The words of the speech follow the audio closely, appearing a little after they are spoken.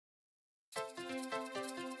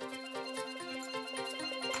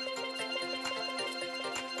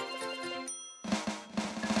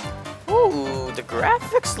Ooh, the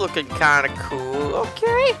graphics looking kind of cool.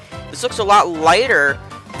 Okay, this looks a lot lighter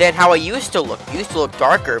than how it used to look. It used to look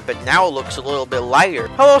darker, but now it looks a little bit lighter.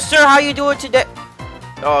 Hello, sir. How you doing today?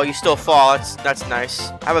 Oh, you still fall. That's nice.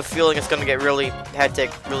 I have a feeling it's gonna get really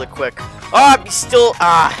hectic really quick. Oh, I'm still.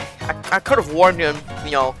 I could have warned him.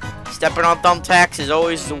 You know, stepping on thumbtacks is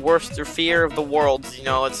always the worst fear of the world. You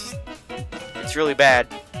know, it's really bad.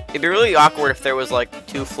 It'd be really awkward if there was like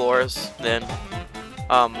 2 floors. Then,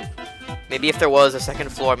 maybe if there was a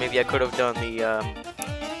 2nd floor, maybe I could have done the,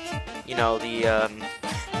 you know, the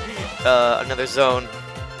another zone.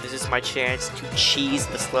 This is my chance to cheese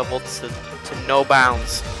this level to no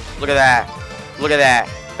bounds. Look at that. Look at that.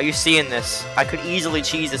 Are you seeing this? I could easily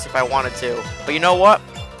cheese this if I wanted to. But you know what?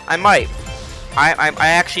 I might. I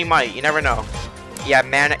actually might. You never know. Yeah,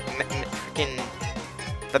 freaking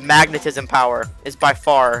the magnetism power is by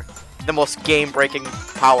far the most game-breaking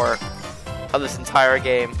power of this entire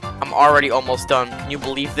game. I'm already almost done. Can you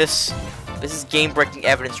believe this? This is game-breaking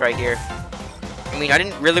evidence right here. I mean, I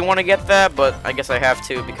didn't really want to get that, but I guess I have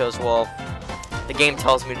to because, well, the game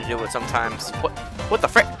tells me to do it sometimes. What the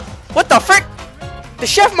frick? What the frick? The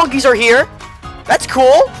chef monkeys are here! That's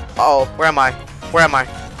cool! Uh-oh, where am I? Where am I?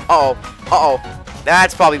 Uh-oh, uh-oh.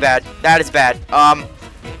 That's probably bad. That is bad. Uh-oh.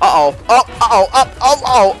 Oh,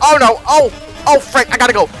 no. Oh, frick, I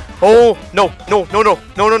gotta go. Oh, no.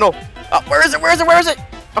 Where is it?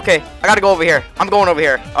 Okay, I gotta go over here. I'm going over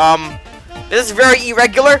here. This is very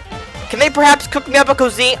irregular. Can they perhaps cook me up a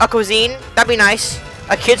cuisine? That'd be nice.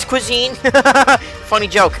 A kid's cuisine. Funny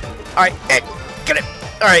joke. Alright, get it.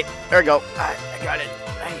 Alright, there we go. I got it.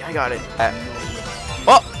 I got it.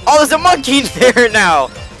 Oh, there's a monkey in there now.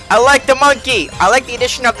 I like the monkey. I like the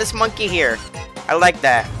addition of this monkey here. I like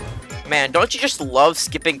that. Man, don't you just love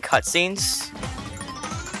skipping cutscenes?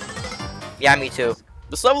 Yeah, me too.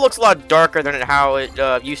 This level looks a lot darker than how it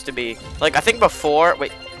used to be. Like, I think before...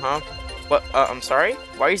 Wait, huh? What? I'm sorry?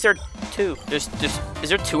 Why is there 2? Is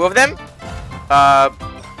there 2 of them?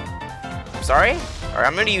 Sorry? Alright,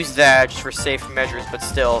 I'm gonna use that just for safe measures, but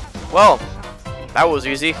still. Well, that was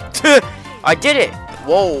easy. I did it!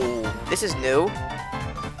 Whoa, this is new.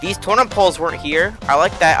 These totem poles weren't here. I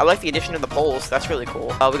like that. I like the addition of the poles. That's really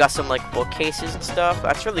cool. We got some, like, bookcases and stuff.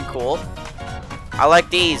 That's really cool. I like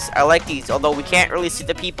these. Although we can't really see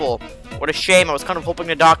the people. What a shame. I was kind of hoping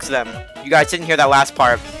to dox them. You guys didn't hear that last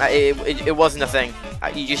part. It wasn't a thing.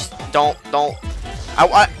 You just don't.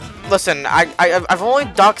 Listen, I've only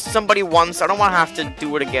doxed somebody once. I don't want to have to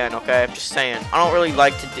do it again, okay? I'm just saying. I don't really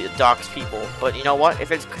like to dox people. But you know what?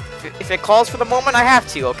 If it calls for the moment, I have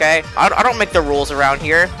to, okay? I don't make the rules around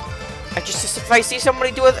here. If I see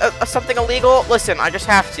somebody do something illegal, listen, I just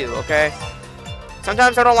have to, okay?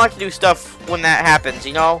 Sometimes I don't like to do stuff when that happens,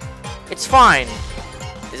 you know? It's fine.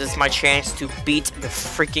 This is my chance to beat the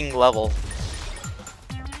freaking level.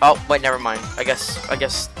 Oh, wait, never mind. I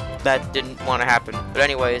guess that didn't want to happen. But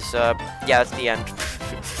anyways, yeah, that's the end.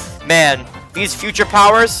 Man, these future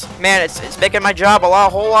powers, man, it's making my job a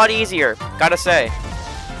whole lot easier. Gotta say.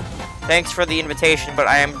 Thanks for the invitation, but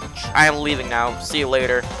I am leaving now. See you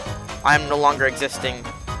later. I am no longer existing.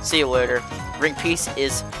 See you later. Ring piece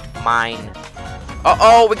is mine.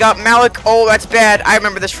 Uh-oh, we got Malik. Oh, that's bad. I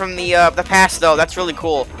remember this from the past, though. That's really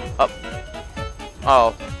cool.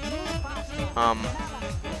 Oh.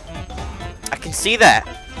 I can see that.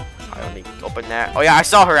 Let me open that. Oh, yeah, I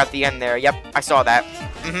saw her at the end there. Yep, I saw that.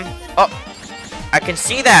 Oh, I can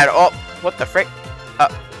see that. Oh, what the frick?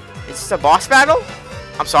 Is this a boss battle?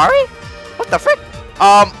 I'm sorry? What the frick?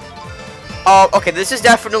 Oh, okay, this is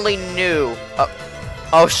definitely new.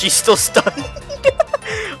 Oh, she's still stunned.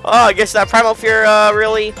 Oh, I guess that Primal Fear,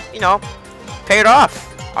 really, you know, paid off.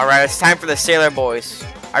 Alright, it's time for the Sailor Boys.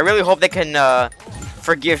 I really hope they can,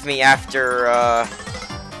 forgive me after,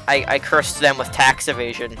 I cursed them with tax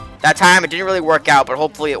evasion. That time, it didn't really work out, but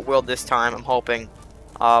hopefully it will this time, I'm hoping.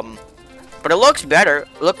 But it looks better.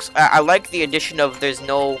 I like the addition of there's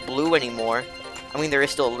no blue anymore. I mean, there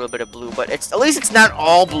is still a little bit of blue, but at least it's not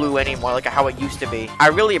all blue anymore, like how it used to be. I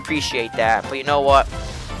really appreciate that, but you know what?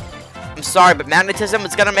 I'm sorry, but magnetism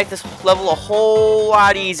is gonna make this level a whole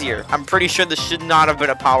lot easier. I'm pretty sure this should not have been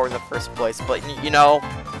a power in the first place, but you know,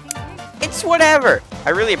 it's whatever. I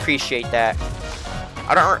really appreciate that.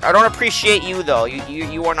 I don't appreciate you though.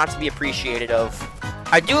 You are not to be appreciated of.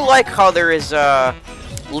 I do like how there is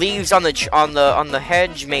leaves on the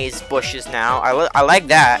hedge maze bushes now. I like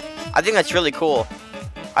that. I think that's really cool.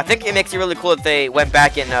 I think it makes it really cool that they went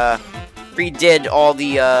back and redid all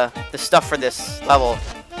the stuff for this level.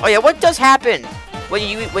 Oh yeah, what does happen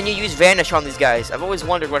when you use Vanish on these guys? I've always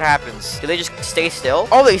wondered what happens. Do they just stay still?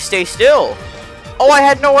 Oh, they stay still. Oh, I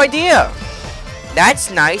had no idea. That's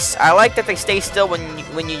nice. I like that they stay still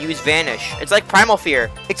when you use Vanish. It's like Primal Fear.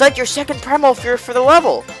 It's like your second Primal Fear for the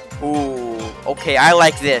level. Ooh, okay, I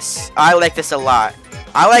like this. I like this a lot.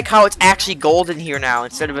 I like how it's actually golden here now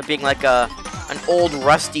instead of it being like an old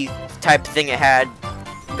rusty type thing it had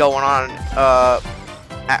going on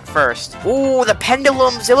at first. Ooh, the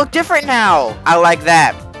pendulums, they look different now. I like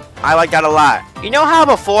that. I like that a lot. You know how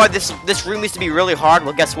before this room used to be really hard?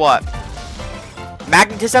 Well, guess what?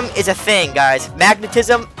 Magnetism is a thing, guys.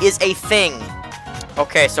 Magnetism is a thing.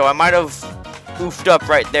 Okay, so I might have oofed up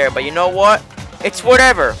right there, but you know what? It's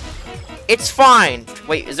whatever. It's fine.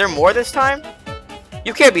 Wait, is there more this time?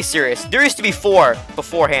 You can't be serious. There used to be 4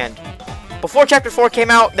 beforehand. Before Chapter 4 came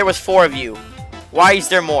out, there was 4 of you. Why is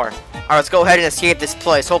there more? Alright, let's go ahead and escape this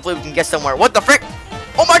place. Hopefully we can get somewhere. What the frick?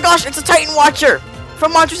 Oh my gosh, it's a Titan Watcher!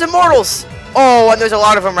 From Monsters and Mortals! Oh, and there's a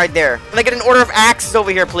lot of them right there. Can I get an order of axes over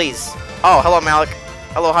here, please? Oh, hello, Malik.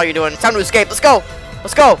 Hello, how you doing? It's time to escape. Let's go!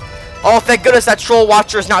 Let's go! Oh, thank goodness that Troll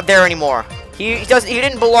Watcher is not there anymore. He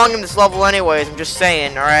didn't belong in this level anyways, I'm just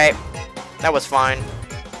saying, alright? That was fine.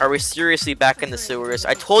 Are we seriously back in the sewers?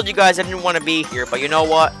 I told you guys I didn't want to be here, but you know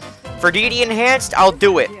what? For DD Enhanced, I'll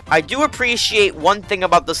do it. I do appreciate one thing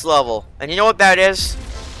about this level, and you know what that is?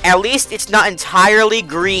 At least it's not entirely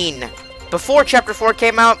green. Before Chapter 4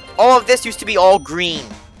 came out, all of this used to be all green,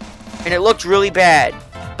 and it looked really bad.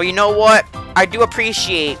 But you know what? I do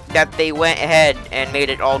appreciate that they went ahead and made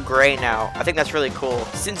it all gray now. I think that's really cool.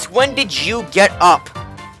 Since when did you get up?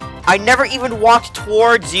 I never even walked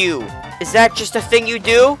towards you. Is that just a thing you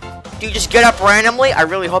do? Do you just get up randomly? I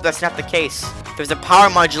really hope that's not the case. There's a power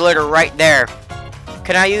modulator right there.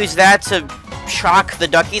 Can I use that to shock the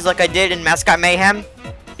duckies like I did in Mascot Mayhem?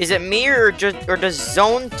 Is it me or does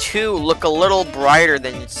Zone 2 look a little brighter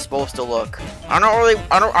than it's supposed to look?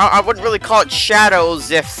 I wouldn't really call it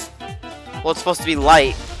shadows if, well, it's supposed to be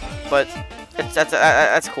light, but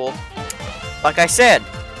that's cool. Like I said,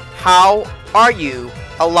 how are you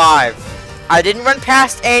alive? I didn't run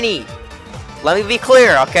past any. Let me be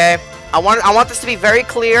clear, okay? I want this to be very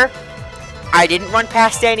clear. I didn't run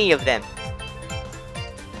past any of them.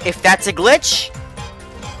 If that's a glitch,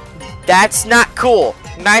 that's not cool.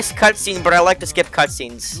 Nice cutscene, but I like to skip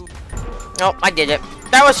cutscenes. Nope, I did it.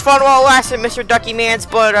 That was fun while it lasted, Mr. Ducky Mans,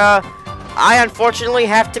 but I unfortunately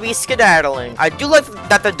have to be skedaddling. I do like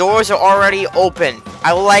that the doors are already open.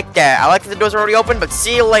 I like that. I like that the doors are already open, but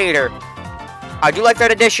see you later. I do like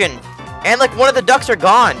that addition. And like one of the ducks are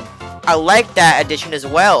gone. I like that addition as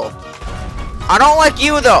well. I don't like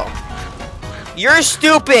you though. You're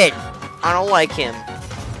stupid. I don't like him.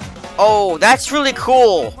 Oh, that's really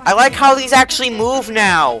cool. I like how these actually move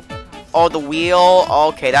now. Oh, the wheel.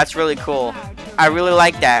 Okay, that's really cool. I really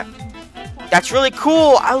like that. That's really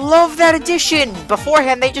cool. I love that addition.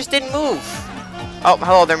 Beforehand, they just didn't move. Oh,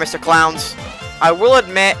 hello there, Mr. Clowns. I will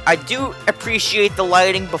admit, I do appreciate the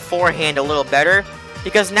lighting beforehand a little better,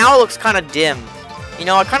 because now it looks kind of dim. You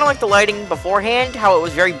know, I kind of like the lighting beforehand, how it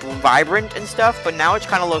was very vibrant and stuff, but now it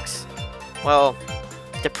kind of looks, well,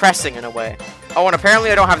 depressing in a way. Oh, and apparently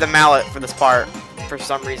I don't have the mallet for this part, for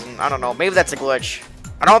some reason. I don't know, maybe that's a glitch.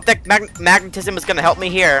 I don't think magnetism is going to help me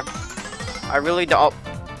here. I really don't.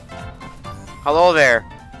 Hello there,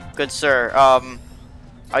 good sir.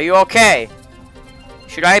 Are you okay?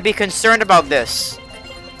 Should I be concerned about this?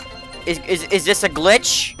 Is this a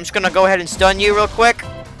glitch? I'm just gonna go ahead and stun you real quick.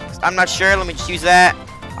 I'm not sure. Let me just use that.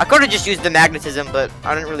 I could have just used the magnetism, but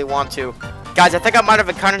I didn't really want to. Guys, I think I might have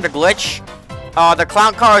encountered a glitch. The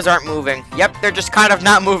clown cars aren't moving. Yep, they're just kind of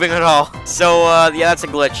not moving at all. So, yeah, that's a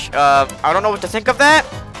glitch. I don't know what to think of that.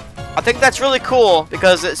 I think that's really cool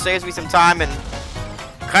because it saves me some time and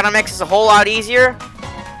kind of makes this a whole lot easier.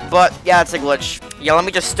 But, yeah, it's a glitch. Yeah, let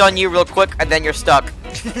me just stun you real quick and then you're stuck.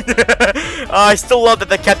 I still love that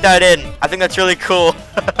they kept that in. I think that's really cool.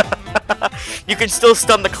 You can still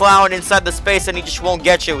stun the clown inside the space and he just won't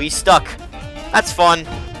get you. He's stuck. That's fun.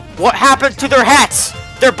 What happened to their hats?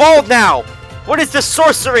 They're bald now. What is this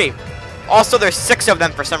sorcery? Also, there's 6 of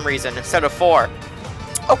them for some reason instead of 4.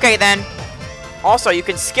 Okay, then. Also, you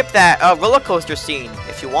can skip that roller coaster scene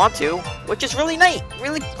if you want to, which is really nice.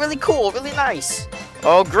 Really cool. Really nice.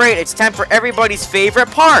 Oh, great. It's time for everybody's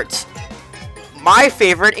favorite part. My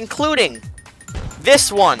favorite including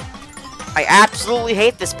this one. I absolutely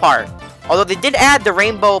hate this part. Although they did add the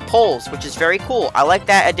rainbow poles, which is very cool. I like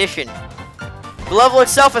that addition. The level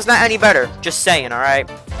itself is not any better. Just saying, alright?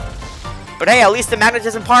 But hey, at least the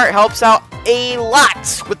magnetism part helps out a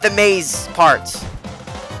lot with the maze parts.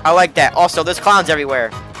 I like that. Also, there's clowns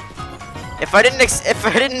everywhere. If I didn't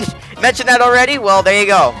mentioned that already? Well, there you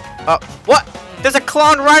go. What? There's a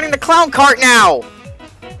clown riding the clown cart now!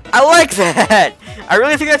 I like that! I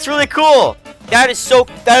really think that's really cool. That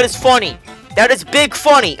is funny. That is big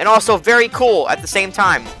funny, and also very cool at the same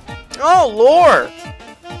time. Oh, lore!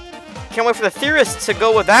 Can't wait for the theorists to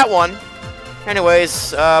go with that one.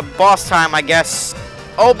 Anyways, boss time, I guess.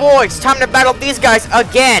 Oh boy, it's time to battle these guys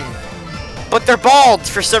again! But they're bald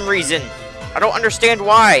for some reason. I don't understand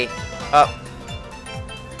why.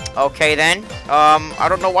 Okay then. I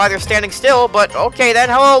don't know why they're standing still, but okay then.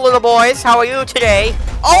 Hello, little boys. How are you today?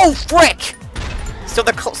 Oh, frick! So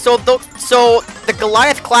the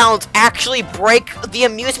Goliath clowns actually break the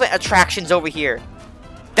amusement attractions over here.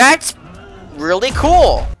 That's really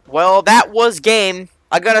cool. Well, that was game.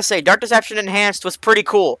 I gotta say, Dark Deception Enhanced was pretty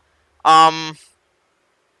cool.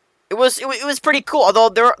 It was pretty cool. Although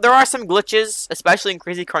there are some glitches, especially in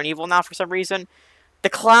Crazy Carnevil now for some reason. The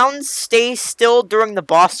clowns stay still during the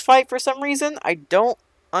boss fight for some reason. I don't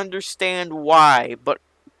understand why, but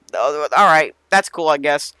alright, that's cool, I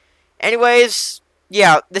guess. Anyways,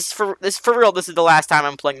 yeah, this for real. This is the last time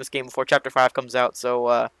I'm playing this game before Chapter 5 comes out.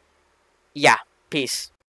 So, yeah, peace.